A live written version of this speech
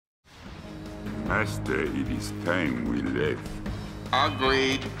Master, it is time we left.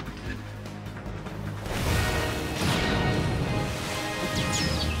 Agreed.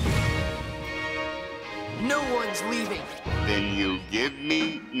 No one's leaving. Then you give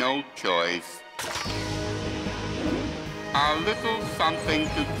me no choice. A little something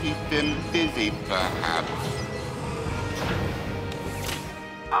to keep them busy, perhaps.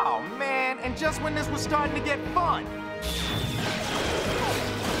 Oh, man, and just when this was starting to get fun.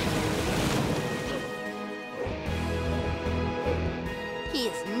 He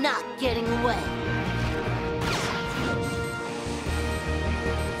is not getting away.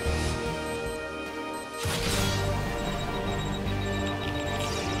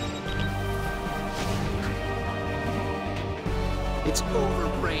 It's over,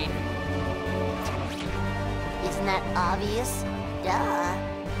 Brain. Isn't that obvious?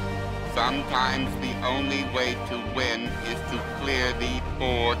 Duh. Sometimes the only way to win is to clear the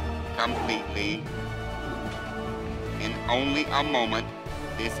board completely. In only a moment,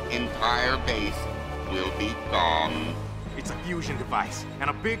 this entire base will be gone. It's a fusion device, and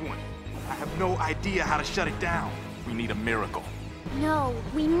a big one. I have no idea how to shut it down. We need a miracle. No,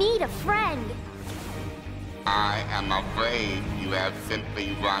 we need a friend. I am afraid you have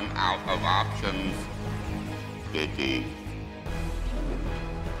simply run out of options. Pity.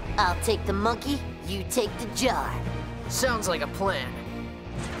 I'll take the monkey, you take the jar. Sounds like a plan.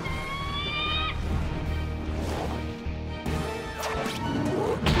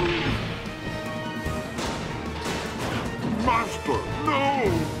 Master,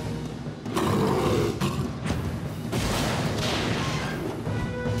 no!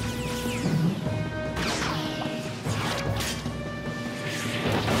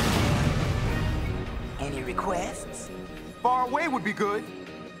 Any requests? Far away would be good.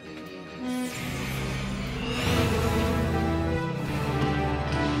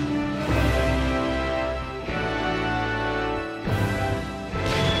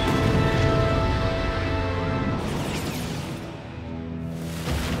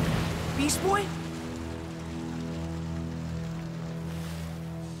 Beast Boy?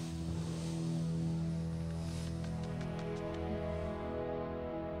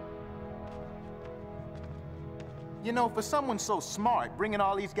 You know, for someone so smart, bringing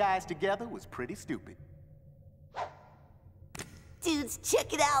all these guys together was pretty stupid. Dudes,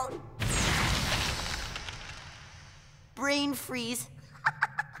 check it out. Brain freeze.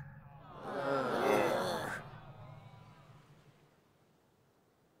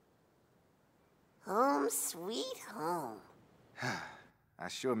 Home sweet home. I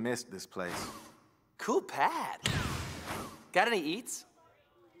sure missed this place. Cool pad. Got any eats?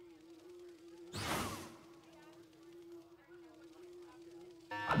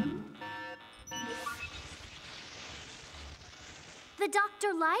 The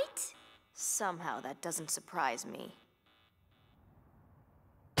Dr. Light? Somehow that doesn't surprise me.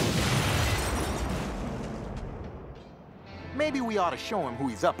 Maybe we ought to show him who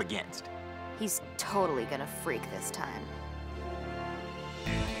he's up against. He's totally gonna freak this time.